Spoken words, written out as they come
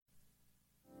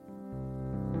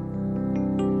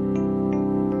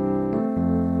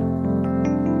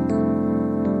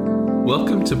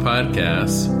Welcome to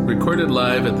podcasts recorded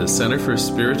live at the Center for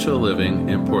Spiritual Living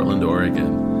in Portland,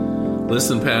 Oregon.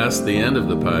 Listen past the end of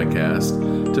the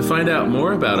podcast to find out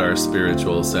more about our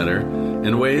spiritual center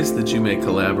and ways that you may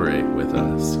collaborate with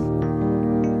us.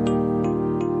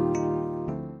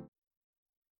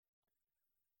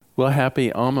 Well,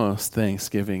 happy almost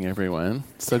Thanksgiving, everyone.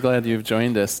 So glad you've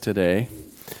joined us today.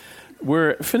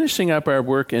 We're finishing up our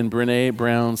work in Brené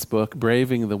Brown's book,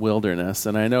 Braving the Wilderness,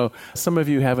 and I know some of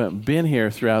you haven't been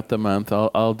here throughout the month.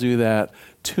 I'll do that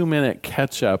 2-minute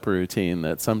catch-up routine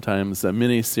that sometimes a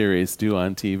mini-series do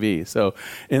on TV. So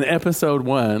in episode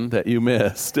 1 that you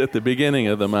missed at the beginning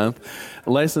of the month,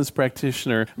 licensed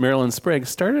practitioner Marilyn Sprague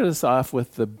started us off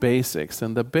with the basics.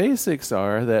 And the basics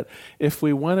are that if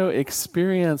we want to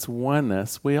experience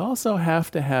oneness, we also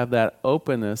have to have that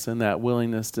openness and that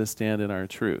willingness to stand in our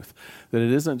truth. That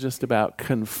it isn't just about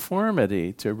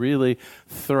conformity to really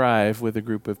thrive with a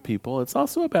group of people. It's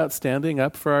also about standing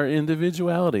up for our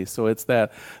individuality. So it's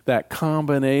that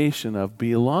combination of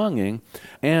belonging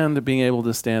and being able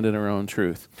to stand in our own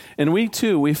truth. And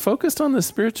we focused on the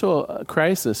spiritual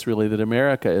crisis, really, that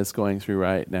America is going through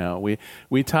right now.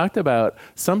 We talked about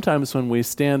sometimes when we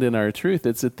stand in our truth,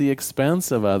 it's at the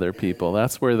expense of other people.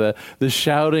 That's where the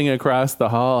shouting across the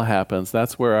hall happens.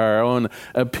 That's where our own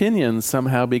opinions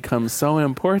somehow become so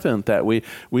important that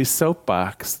we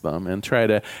soapbox them and try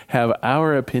to have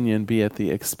our opinion be at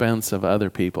the expense of other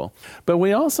people. But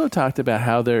we also talked about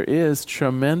how there is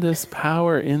tremendous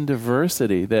power in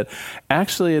diversity, that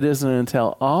actually it isn't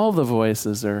until all the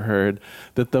voices are heard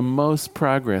that the most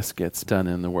progress gets done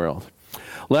in the world.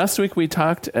 Last week we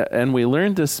talked and we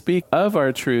learned to speak of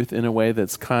our truth in a way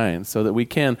that's kind so that we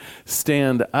can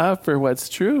stand up for what's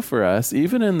true for us,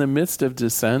 even in the midst of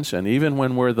dissension, even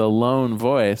when we're the lone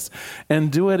voice,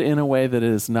 and do it in a way that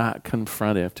is not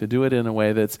confrontive, to do it in a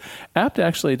way that's apt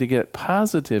actually to get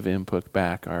positive input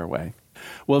back our way.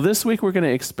 Well, this week we're going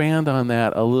to expand on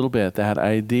that a little bit, that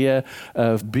idea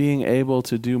of being able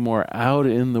to do more out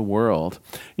in the world.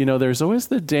 You know, there's always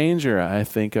the danger, I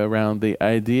think, around the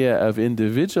idea of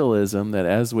individualism, that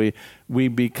as we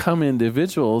become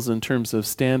individuals in terms of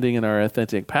standing in our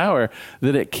authentic power,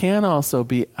 that it can also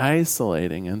be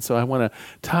isolating. And so I want to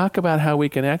talk about how we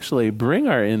can actually bring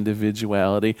our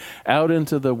individuality out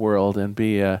into the world and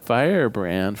be a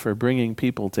firebrand for bringing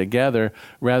people together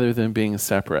rather than being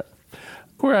separate.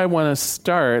 Where I want to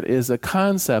start is a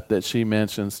concept that she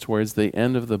mentions towards the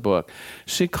end of the book.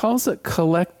 She calls it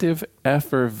collective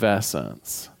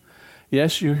effervescence.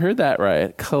 Yes, you heard that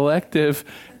right. Collective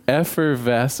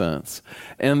effervescence.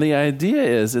 And the idea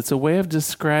is it's a way of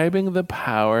describing the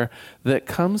power that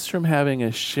comes from having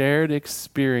a shared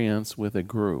experience with a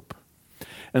group.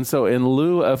 And so in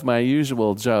lieu of my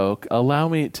usual joke, allow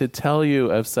me to tell you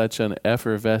of such an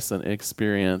effervescent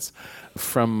experience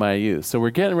from my youth. So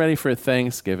we're getting ready for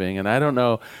Thanksgiving, and I don't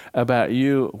know about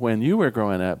you when you were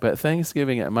growing up, but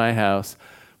Thanksgiving at my house,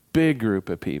 big group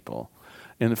of people.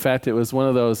 In fact, it was one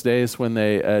of those days when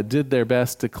they did their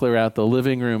best to clear out the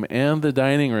living room and the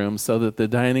dining room so that the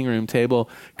dining room table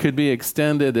could be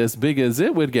extended as big as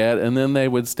it would get, and then they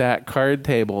would stack card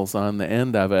tables on the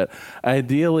end of it,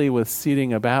 ideally with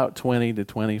seating about 20 to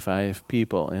 25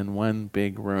 people in one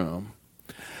big room.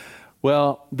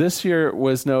 Well, this year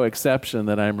was no exception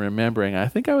that I'm remembering. I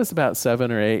think I was about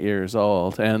 7 or 8 years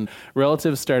old, and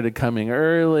relatives started coming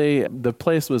early. The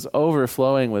place was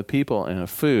overflowing with people and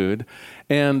food,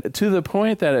 and to the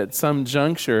point that at some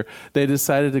juncture, they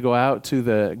decided to go out to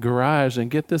the garage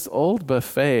and get this old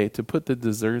buffet to put the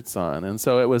desserts on. And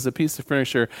so it was a piece of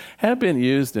furniture, had been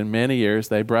used in many years.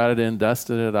 They brought it in,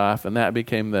 dusted it off, and that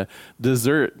became the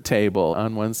dessert table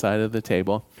on one side of the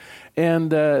table. And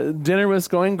dinner was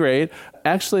going great.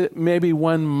 Actually, maybe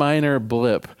one minor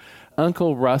blip.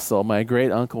 Uncle Russell, my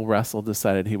great Uncle Russell,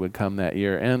 decided he would come that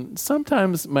year. And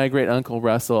sometimes my great Uncle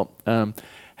Russell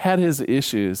had his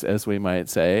issues, as we might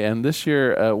say. And this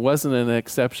year wasn't an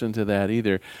exception to that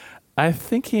either. I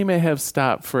think he may have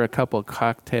stopped for a couple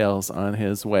cocktails on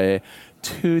his way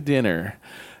to dinner.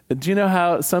 Do you know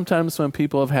how sometimes when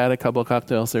people have had a couple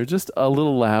cocktails, they're just a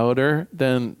little louder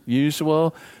than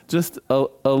usual, just a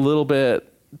little bit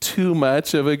too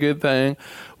much of a good thing?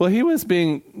 Well, he was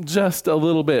being just a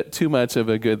little bit too much of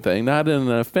a good thing, not in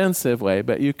an offensive way,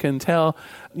 but you can tell,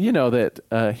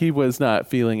 that he was not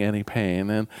feeling any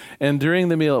pain. And during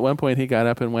the meal, at one point, he got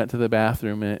up and went to the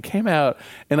bathroom and came out,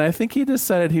 and I think he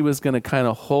decided he was going to kind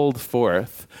of hold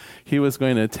forth. He was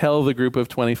going to tell the group of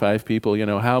 25 people,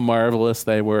 how marvelous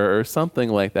they were or something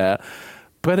like that.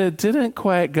 But it didn't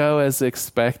quite go as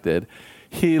expected.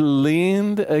 He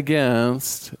leaned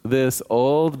against this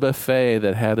old buffet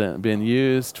that hadn't been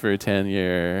used for 10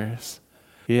 years.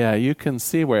 Yeah, you can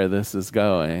see where this is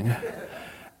going.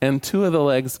 And 2 of the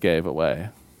legs gave away.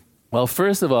 Well,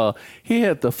 first of all, he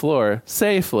hit the floor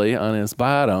safely on his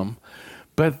bottom,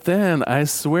 but then I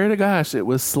swear to gosh, it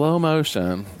was slow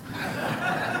motion.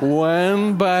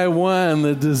 One by one,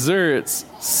 the desserts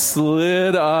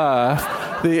slid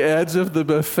off the edge of the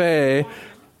buffet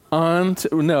onto,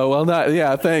 no, well, not,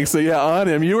 yeah, thanks. So yeah, on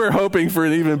him. You were hoping for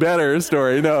an even better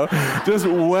story. No, just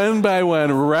one by one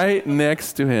right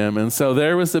next to him. And so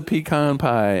there was a pecan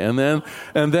pie, and then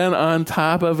on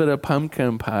top of it, a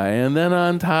pumpkin pie, and then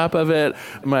on top of it,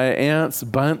 my aunt's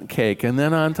bundt cake, and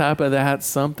then on top of that,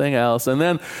 something else. And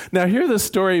then, now here the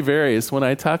story varies. When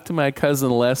I talked to my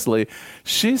cousin Leslie,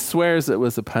 she swears it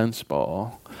was a punch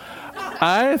bowl.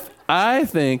 I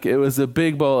think it was a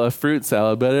big bowl of fruit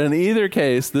salad, but in either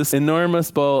case, this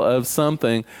enormous bowl of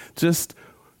something just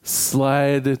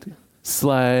slide,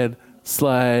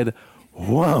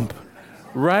 whump,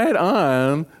 right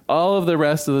on all of the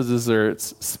rest of the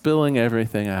desserts, spilling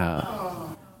everything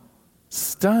out.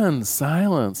 Stunned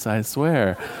silence, I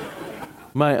swear.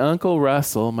 My Uncle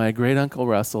Russell, my great Uncle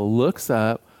Russell, looks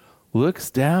up,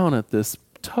 looks down at this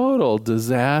total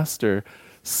disaster,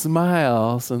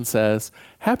 smiles and says,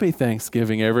 "Happy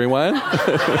Thanksgiving, everyone."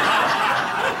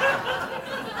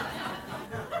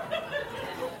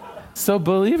 So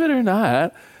believe it or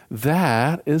not,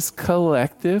 that is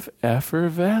collective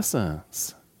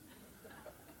effervescence.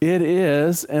 It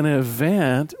is an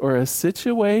event or a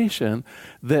situation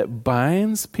that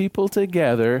binds people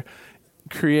together,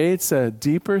 creates a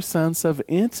deeper sense of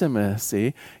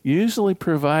intimacy, usually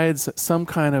provides some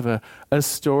kind of a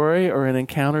story or an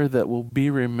encounter that will be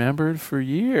remembered for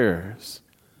years.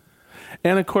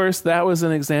 And of course, that was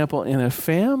an example in a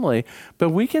family, but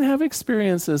we can have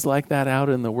experiences like that out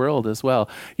in the world as well.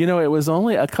 You know, it was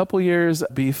only a couple years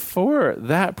before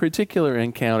that particular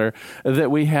encounter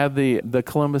that we had the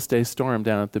Columbus Day storm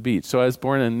down at the beach. So I was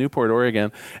born in Newport,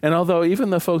 Oregon, and although even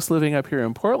the folks living up here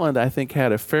in Portland, I think,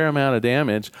 had a fair amount of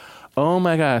damage, oh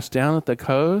my gosh, down at the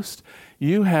coast,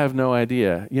 you have no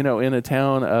idea. You know, in a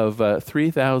town of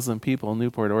 3,000 people,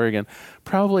 Newport, Oregon,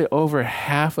 probably over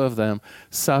half of them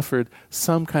suffered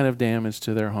some kind of damage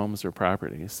to their homes or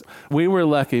properties. We were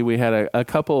lucky. We had a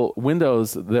couple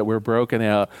windows that were broken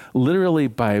out literally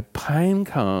by pine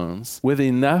cones with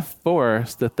enough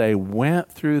force that they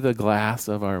went through the glass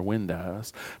of our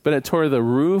windows. But it tore the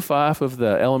roof off of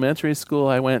the elementary school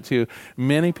I went to.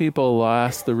 Many people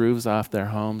lost the roofs off their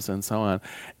homes and so on.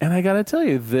 And I got to tell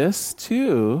you, this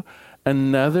too,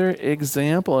 another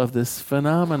example of this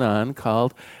phenomenon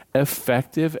called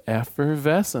effective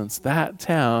effervescence. That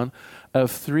town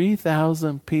of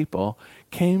 3,000 people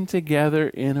came together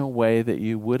in a way that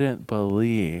you wouldn't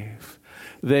believe.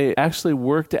 They actually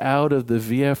worked out of the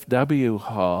VFW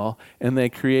hall, and they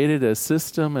created a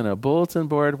system and a bulletin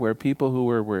board where people who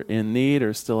were in need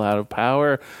or still out of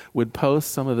power would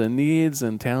post some of the needs,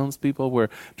 and townspeople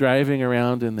were driving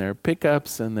around in their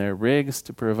pickups and their rigs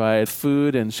to provide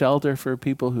food and shelter for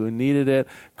people who needed it.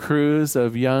 Crews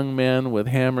of young men with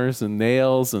hammers and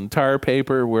nails and tar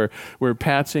paper were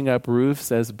patching up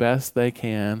roofs as best they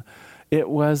can. It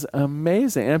was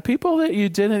amazing. And people that you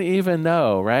didn't even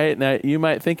know, right? Now, you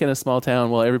might think in a small town,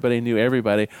 well, everybody knew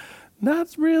everybody.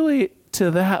 Not really to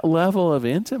that level of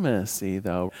intimacy,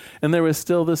 though. And there was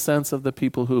still the sense of the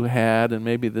people who had, and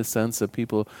maybe the sense of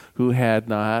people who had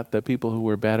not, the people who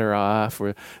were better off,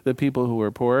 or the people who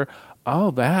were poor.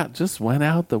 All that just went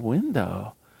out the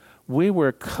window. We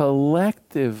were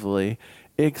collectively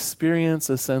experience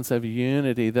a sense of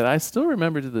unity that I still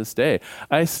remember to this day.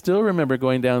 I still remember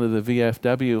going down to the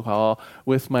VFW hall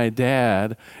with my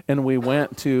dad, and we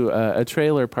went to a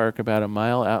trailer park about a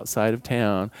mile outside of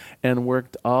town and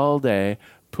worked all day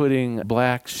putting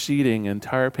black sheeting and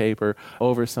tar paper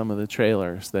over some of the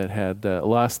trailers that had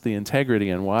lost the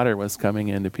integrity and water was coming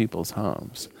into people's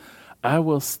homes. I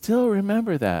will still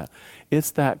remember that. It's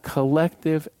that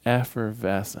collective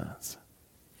effervescence.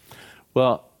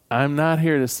 Well, I'm not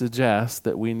here to suggest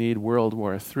that we need World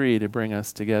War III to bring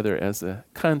us together as a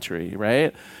country,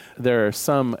 right? There are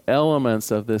some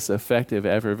elements of this effective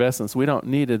effervescence. We don't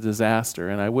need a disaster,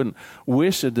 and I wouldn't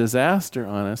wish a disaster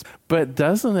on us, but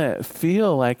doesn't it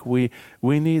feel like we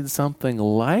need something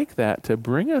like that to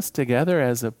bring us together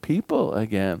as a people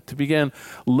again, to begin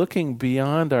looking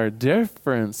beyond our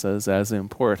differences as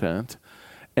important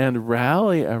and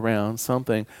rally around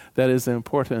something that is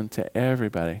important to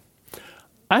everybody?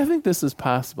 I think this is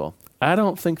possible. I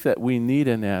don't think that we need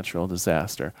a natural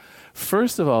disaster.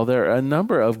 First of all, there are a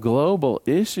number of global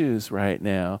issues right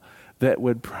now that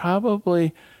would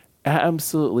probably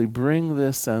absolutely bring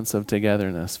this sense of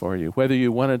togetherness for you. Whether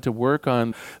you wanted to work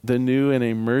on the new and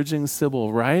emerging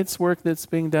civil rights work that's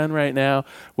being done right now,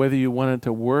 whether you wanted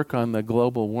to work on the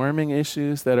global warming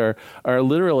issues that are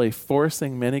literally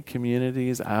forcing many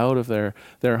communities out of their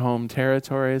home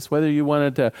territories, whether you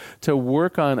wanted to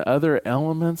work on other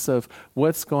elements of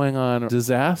what's going on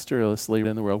disastrously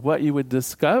in the world, what you would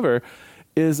discover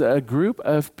is a group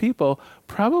of people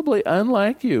probably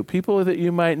unlike you, people that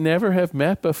you might never have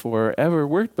met before or ever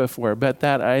worked before, but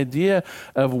that idea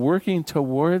of working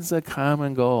towards a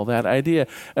common goal, that idea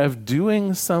of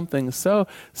doing something so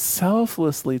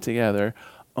selflessly together,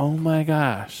 oh my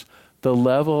gosh, the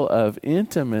level of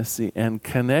intimacy and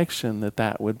connection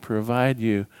that would provide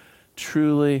you,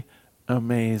 truly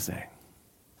amazing.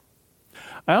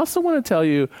 I also want to tell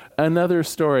you another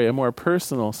story, a more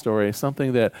personal story,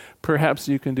 something that perhaps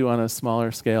you can do on a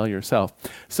smaller scale yourself.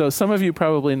 So some of you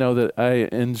probably know that I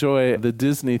enjoy the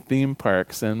Disney theme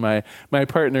parks, and my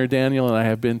partner Daniel and I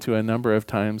have been to a number of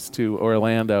times to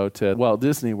Orlando, to Walt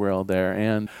Disney World there,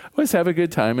 and always have a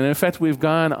good time. And in fact, we've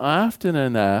gone often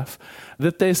enough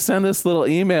that they send us little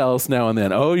emails now and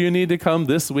then. Oh, you need to come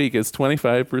this week. It's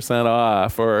 25%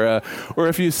 off. Or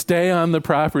if you stay on the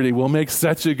property, we'll make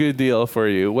such a good deal for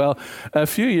you. Well, a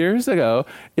few years ago,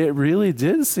 it really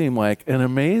did seem like an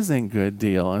amazing good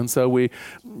deal. And so we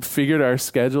figured our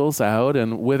schedules out,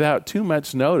 and without too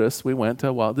much notice, we went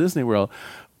to Walt Disney World.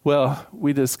 Well,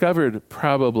 we discovered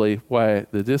probably why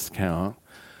the discount.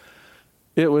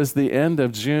 It was the end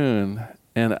of June,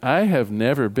 and I have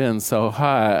never been so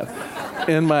hot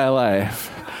in my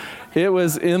life. It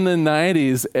was in the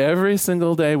 90s every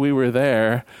single day we were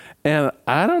there. And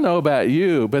I don't know about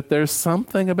you, but there's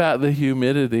something about the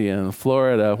humidity in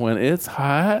Florida when it's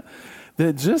hot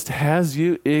that just has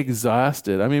you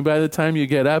exhausted. I mean, by the time you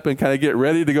get up and kind of get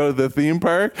ready to go to the theme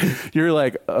park, you're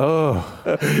like, oh,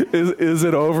 is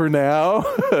it over now?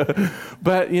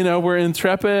 But, we're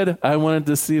intrepid. I wanted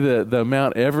to see the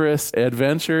Mount Everest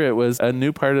adventure. It was a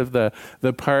new part of the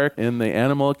park in the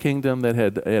animal kingdom that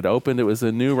had opened. It was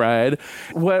a new ride.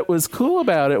 What was cool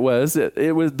about it was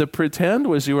the pretend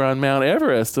was you were on Mount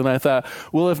Everest. And I thought,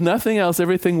 well, if nothing else,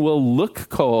 everything will look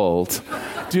cold.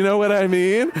 Do you know what I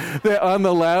mean? On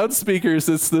the loudspeakers,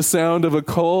 it's the sound of a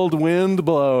cold wind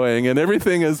blowing, and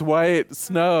everything is white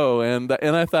snow. And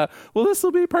I thought, well, this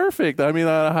will be perfect. I mean,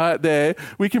 on a hot day,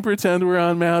 we can pretend we're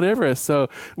on Mount Everest. So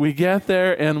we get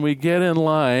there and we get in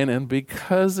line, and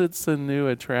because it's a new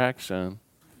attraction,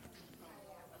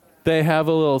 they have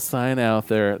a little sign out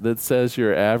there that says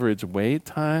your average wait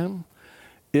time.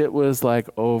 It was like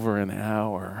over an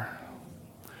hour.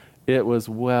 It was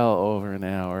well over an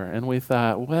hour. And we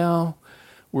thought, well,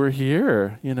 we're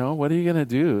here, what are you going to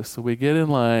do? So we get in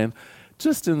line,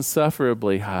 just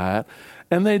insufferably hot,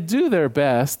 and they do their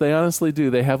best. They honestly do.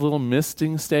 They have little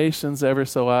misting stations ever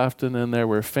so often, and there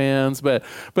were fans. But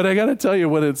I got to tell you,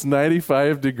 when it's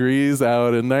 95 degrees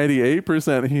out and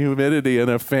 98% humidity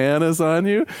and a fan is on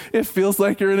you, it feels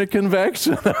like you're in a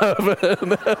convection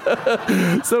oven.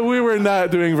 So we were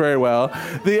not doing very well.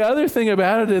 The other thing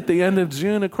about it, at the end of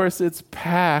June, of course, it's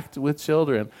packed with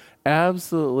children.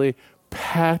 Absolutely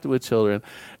packed with children.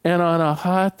 And on a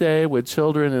hot day with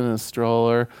children in a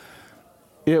stroller,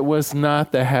 it was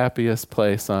not the happiest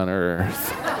place on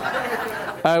earth.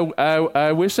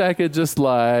 I wish I could just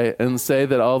lie and say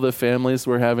that all the families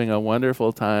were having a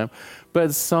wonderful time,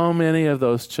 but so many of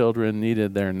those children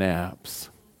needed their naps.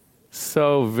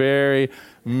 So very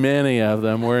many of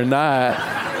them were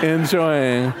not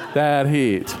enjoying that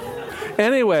heat.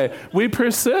 Anyway, we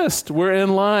persist. We're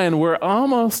in line. We're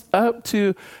almost up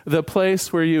to the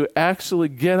place where you actually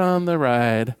get on the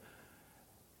ride,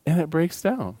 and it breaks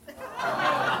down.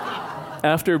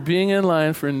 After being in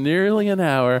line for nearly an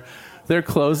hour, they're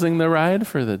closing the ride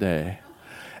for the day.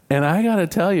 And I got to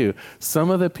tell you, some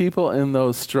of the people in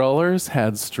those strollers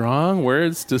had strong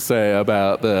words to say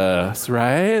about this,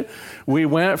 right? We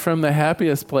went from the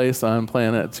happiest place on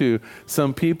planet to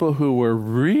some people who were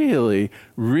really,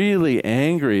 really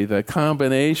angry. The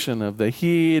combination of the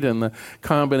heat and the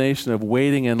combination of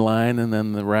waiting in line and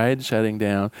then the ride shutting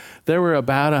down. There were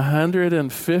about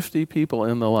 150 people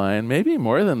in the line, maybe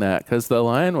more than that, because the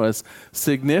line was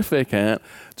significant,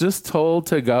 just told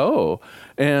to go.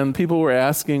 And people were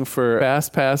asking for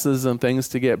fast passes and things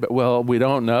to get, but well, we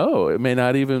don't know. It may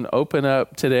not even open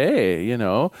up today,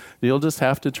 You'll just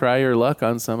have to try your luck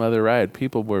on some other ride.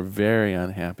 People were very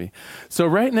unhappy. So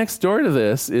right next door to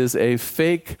this is a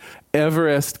fake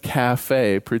Everest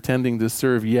cafe pretending to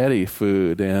serve Yeti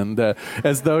food, and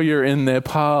as though you're in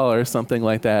Nepal or something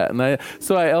like that. And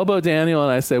so I elbow Daniel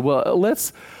and I say, well,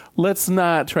 let's let's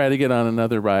not try to get on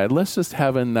another ride. Let's just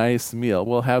have a nice meal.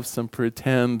 We'll have some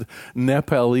pretend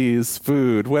Nepalese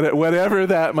food, whatever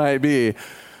that might be.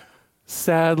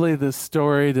 Sadly, the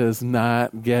story does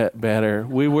not get better.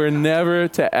 We were never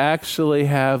to actually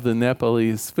have the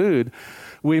Nepalese food.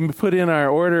 We put in our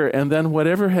order, and then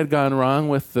whatever had gone wrong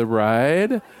with the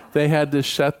ride, they had to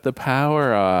shut the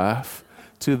power off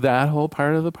to that whole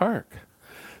part of the park.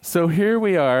 So here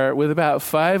we are with about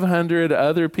 500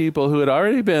 other people who had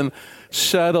already been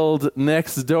shuttled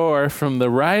next door from the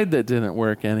ride that didn't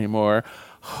work anymore,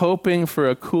 hoping for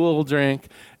a cool drink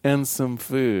and some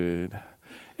food.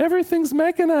 Everything's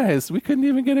mechanized. We couldn't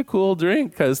even get a cool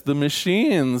drink because the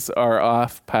machines are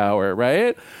off power,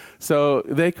 right? So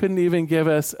they couldn't even give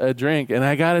us a drink. And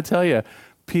I got to tell you,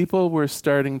 people were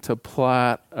starting to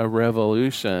plot a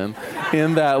revolution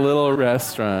in that little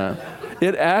restaurant.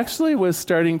 It actually was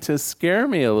starting to scare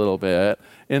me a little bit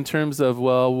in terms of,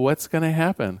 well, what's going to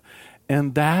happen?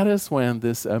 And that is when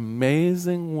this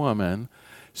amazing woman,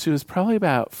 she was probably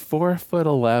about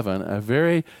 4'11", a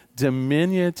very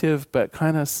diminutive but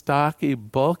kind of stocky,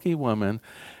 bulky woman,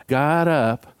 got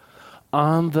up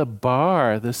on the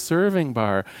bar, the serving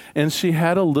bar, and she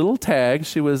had a little tag.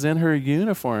 She was in her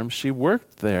uniform. She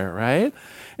worked there, right?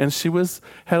 And she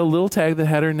had a little tag that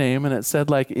had her name, and it said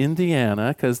like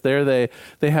Indiana, because there they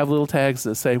have little tags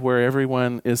that say where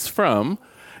everyone is from,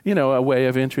 a way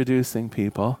of introducing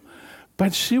people.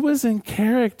 But she was in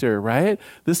character, right?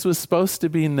 This was supposed to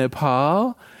be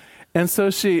Nepal. And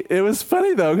so it was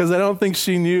funny though, because I don't think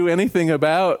she knew anything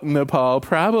about Nepal,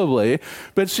 probably,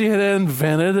 but she had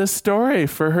invented a story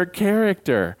for her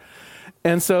character.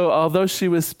 And so although she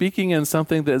was speaking in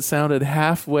something that sounded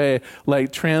halfway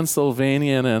like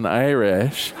Transylvanian and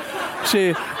Irish,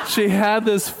 she had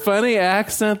this funny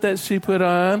accent that she put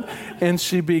on, and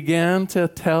she began to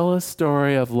tell a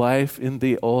story of life in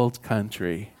the old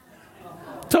country.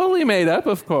 Totally made up,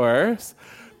 of course.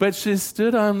 But she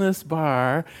stood on this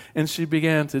bar and she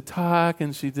began to talk,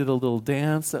 and she did a little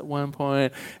dance at one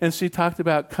point, and she talked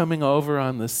about coming over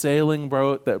on the sailing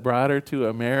boat that brought her to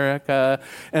America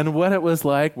and what it was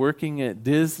like working at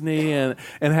Disney, and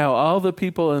how all the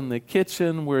people in the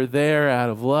kitchen were there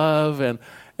out of love. And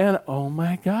oh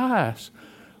my gosh,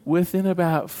 within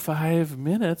about 5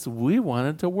 minutes, we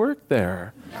wanted to work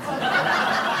there.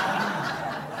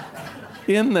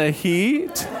 In the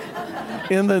heat,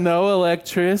 in the no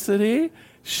electricity,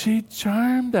 she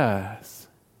charmed us.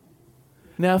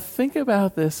 Now think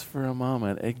about this for a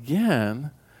moment.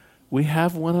 Again, we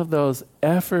have one of those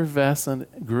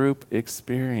effervescent group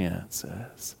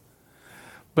experiences.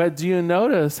 But do you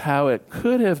notice how it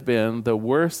could have been the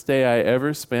worst day I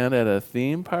ever spent at a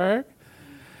theme park?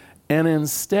 And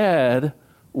instead,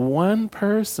 one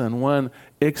person, one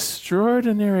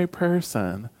extraordinary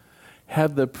person,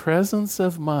 had the presence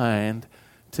of mind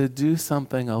to do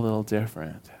something a little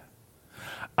different.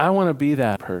 I want to be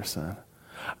that person.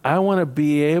 I want to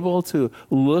be able to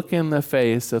look in the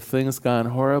face of things gone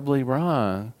horribly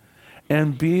wrong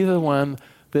and be the one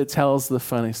that tells the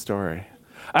funny story.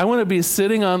 I want to be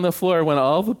sitting on the floor when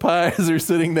all the pies are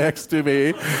sitting next to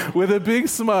me with a big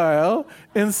smile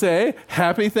and say,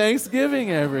 "Happy Thanksgiving,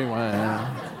 everyone."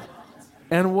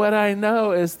 And what I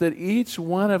know is that each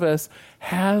one of us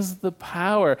has the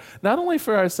power, not only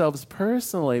for ourselves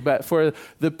personally, but for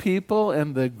the people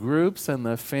and the groups and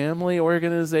the family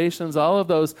organizations, all of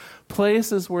those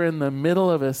places we're in the middle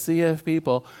of a sea of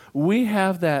people. We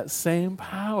have that same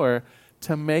power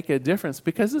to make a difference,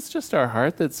 because it's just our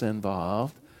heart that's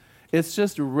involved. It's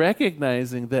just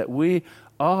recognizing that we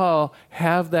all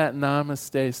have that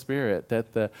namaste spirit,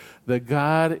 that the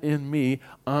God in me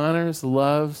honors,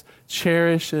 loves,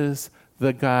 cherishes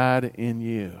the God in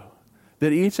you.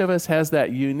 That each of us has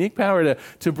that unique power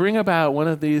to bring about one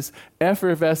of these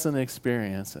effervescent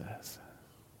experiences.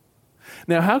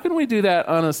 Now, how can we do that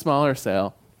on a smaller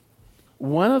scale?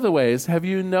 One of the ways, have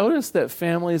you noticed that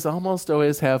families almost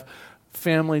always have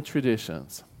family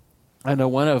traditions? I know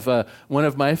one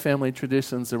of my family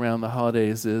traditions around the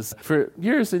holidays is, for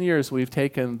years and years, we've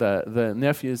taken the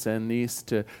nephews and niece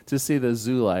to see the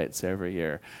zoo lights every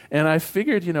year. And I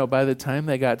figured, by the time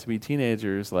they got to be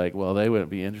teenagers, they wouldn't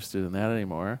be interested in that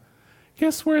anymore.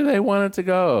 Guess where they wanted to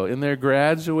go in their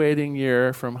graduating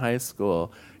year from high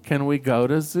school? Can we go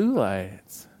to zoo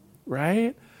lights,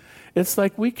 right? It's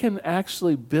like we can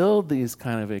actually build these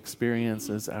kind of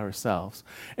experiences ourselves.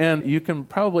 And you can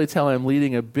probably tell I'm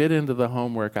leading a bit into the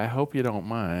homework. I hope you don't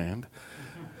mind.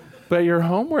 But your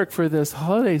homework for this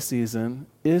holiday season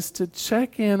is to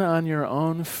check in on your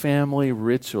own family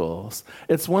rituals.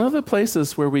 It's one of the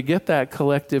places where we get that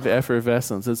collective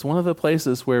effervescence. It's one of the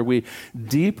places where we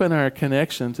deepen our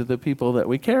connection to the people that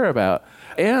we care about.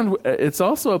 And it's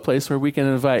also a place where we can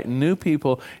invite new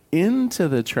people into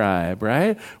the tribe,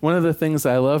 right? One of the things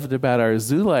I loved about our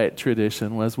Zulite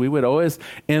tradition was we would always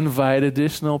invite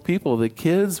additional people. The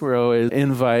kids were always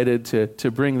invited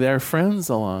to bring their friends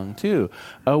along too.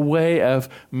 A way of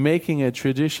making a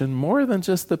tradition more than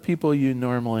just the people you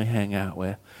normally hang out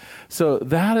with. So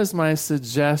that is my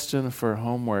suggestion for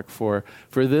homework for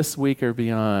this week or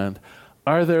beyond.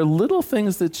 Are there little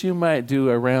things that you might do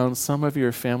around some of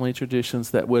your family traditions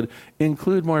that would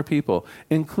include more people,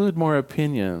 include more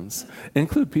opinions,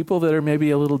 include people that are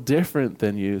maybe a little different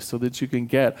than you so that you can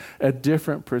get a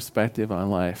different perspective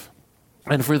on life?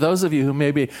 And for those of you who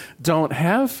maybe don't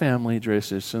have family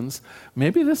traditions,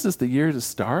 maybe this is the year to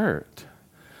start.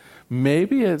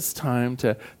 Maybe it's time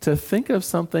to think of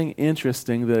something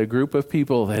interesting that a group of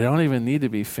people, they don't even need to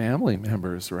be family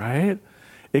members, right?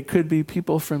 It could be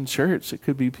people from church. It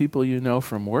could be people you know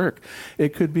from work.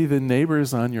 It could be the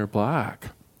neighbors on your block.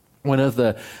 One of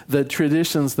the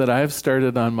traditions that I've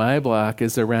started on my block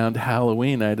is around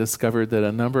Halloween. I discovered that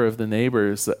a number of the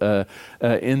neighbors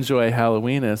enjoy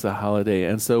Halloween as a holiday,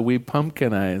 and so we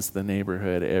pumpkinize the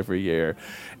neighborhood every year.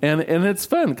 And it's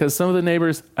fun because some of the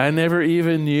neighbors I never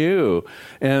even knew.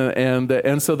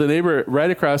 And so the neighbor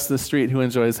right across the street who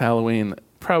enjoys Halloween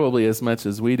probably as much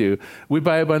as we do, we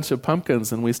buy a bunch of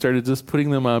pumpkins and we started just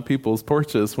putting them on people's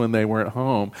porches when they weren't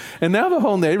home. And now the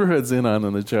whole neighborhood's in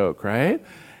on the joke, right?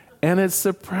 And it's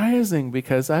surprising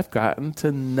because I've gotten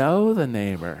to know the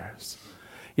neighbors.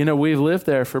 You know, we've lived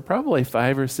there for probably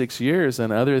 5 or 6 years,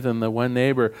 and other than the one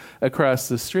neighbor across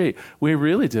the street, we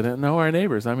really didn't know our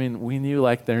neighbors. I mean, we knew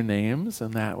like their names,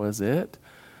 and that was it.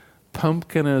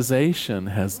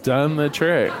 Pumpkinization has done the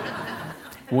trick.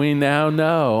 We now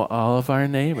know all of our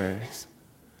neighbors.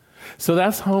 So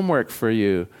that's homework for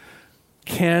you.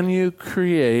 Can you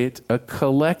create a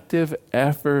collective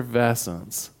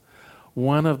effervescence?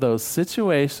 One of those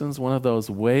situations, one of those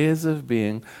ways of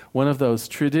being, one of those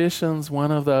traditions,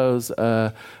 one of those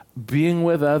being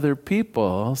with other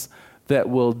peoples that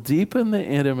will deepen the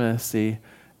intimacy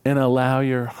and allow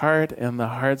your heart and the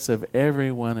hearts of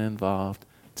everyone involved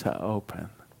to open.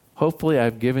 Hopefully,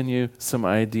 I've given you some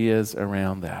ideas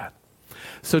around that.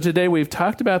 So today we've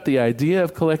talked about the idea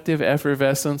of collective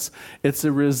effervescence. It's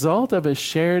a result of a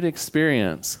shared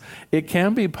experience. It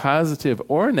can be positive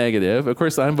or negative. Of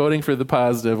course, I'm voting for the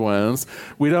positive ones.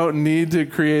 We don't need to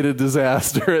create a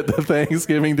disaster at the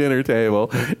Thanksgiving dinner table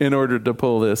in order to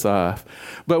pull this off.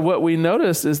 But what we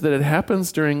notice is that it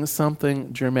happens during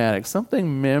something dramatic,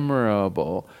 something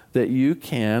memorable that you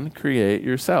can create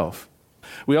yourself.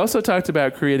 We also talked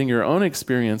about creating your own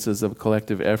experiences of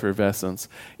collective effervescence,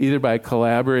 either by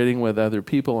collaborating with other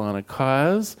people on a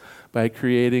cause, by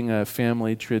creating a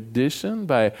family tradition,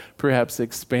 by perhaps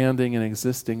expanding an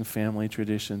existing family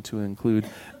tradition to include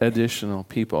additional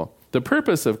people. The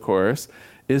purpose, of course,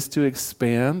 is to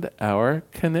expand our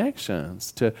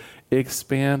connections, to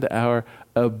expand our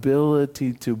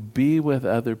ability to be with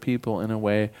other people in a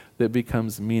way that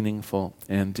becomes meaningful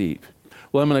and deep.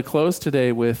 Well, I'm going to close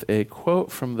today with a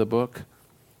quote from the book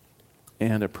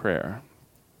and a prayer.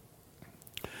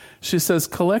 She says,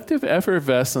 collective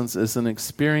effervescence is an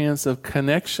experience of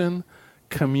connection,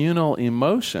 communal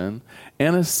emotion,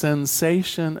 and a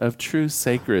sensation of true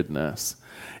sacredness.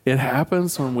 It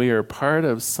happens when we are part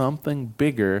of something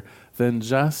bigger than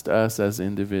just us as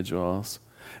individuals.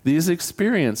 These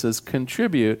experiences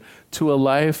contribute to a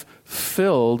life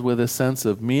filled with a sense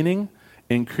of meaning,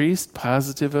 increased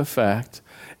positive effect,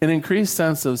 an increased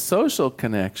sense of social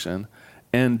connection,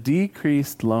 and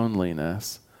decreased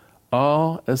loneliness,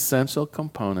 all essential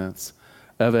components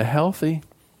of a healthy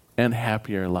and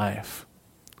happier life.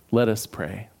 Let us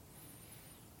pray.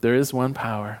 There is one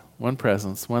power, one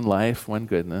presence, one life, one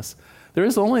goodness. There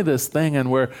is only this thing,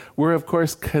 and we're of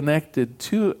course connected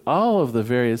to all of the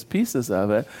various pieces of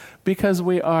it because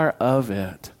we are of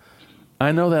it.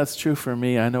 I know that's true for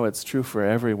me. I know it's true for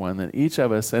everyone, that each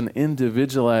of us an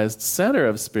individualized center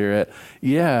of spirit,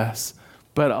 yes,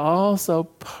 but also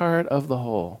part of the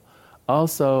whole,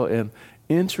 also an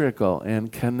integral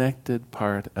and connected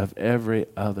part of every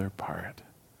other part.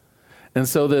 And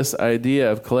so this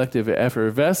idea of collective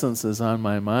effervescence is on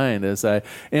my mind as I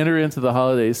enter into the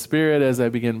holiday spirit, as I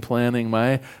begin planning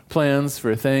my plans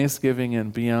for Thanksgiving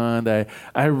and beyond.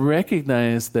 I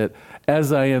recognize that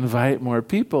as I invite more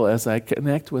people, as I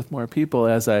connect with more people,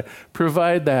 as I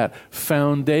provide that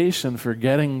foundation for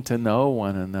getting to know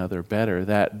one another better,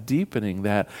 that deepening,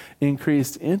 that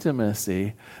increased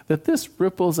intimacy, that this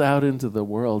ripples out into the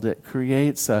world. It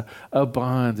creates a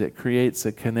bond. It creates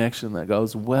a connection that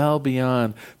goes well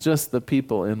beyond just the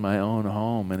people in my own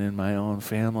home and in my own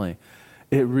family.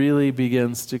 It really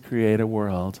begins to create a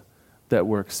world that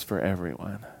works for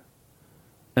everyone.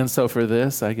 And so for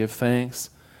this, I give thanks.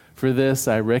 For this,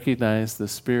 I recognize the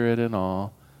Spirit in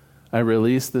all. I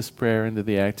release this prayer into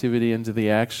the activity, into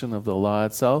the action of the law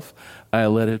itself. I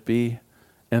let it be.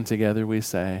 And together we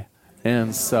say,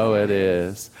 and so it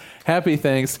is. Happy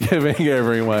Thanksgiving,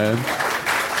 everyone.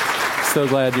 So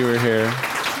glad you were here.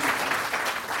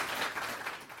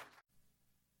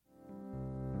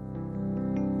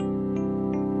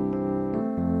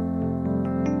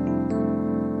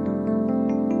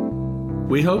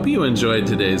 We hope you enjoyed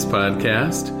today's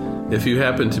podcast. If you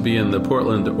happen to be in the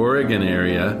Portland, Oregon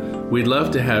area, we'd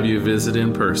love to have you visit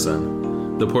in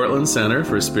person. The Portland Center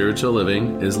for Spiritual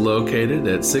Living is located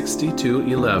at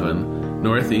 6211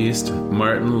 Northeast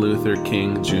Martin Luther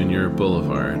King Jr.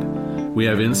 Boulevard. We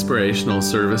have inspirational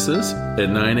services at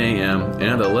 9 a.m.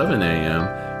 and 11 a.m.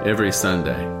 every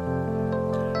Sunday.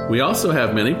 We also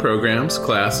have many programs,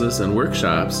 classes, and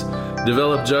workshops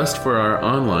developed just for our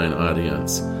online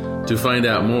audience. To find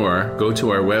out more, go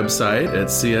to our website at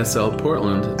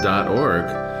cslportland.org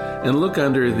and look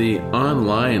under the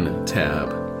Online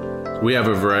tab. We have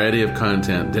a variety of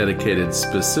content dedicated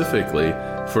specifically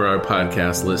for our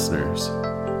podcast listeners.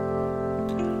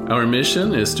 Our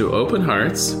mission is to open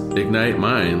hearts, ignite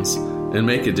minds, and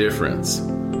make a difference.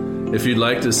 If you'd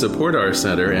like to support our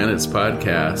center and its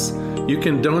podcasts, you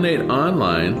can donate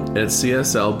online at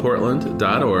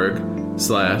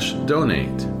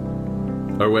cslportland.org/donate.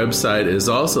 Our website is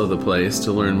also the place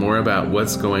to learn more about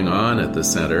what's going on at the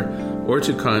center or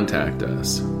to contact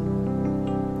us.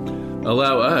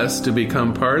 Allow us to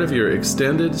become part of your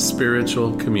extended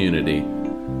spiritual community.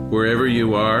 Wherever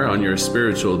you are on your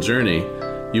spiritual journey,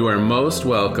 you are most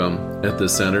welcome at the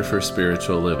Center for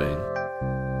Spiritual Living.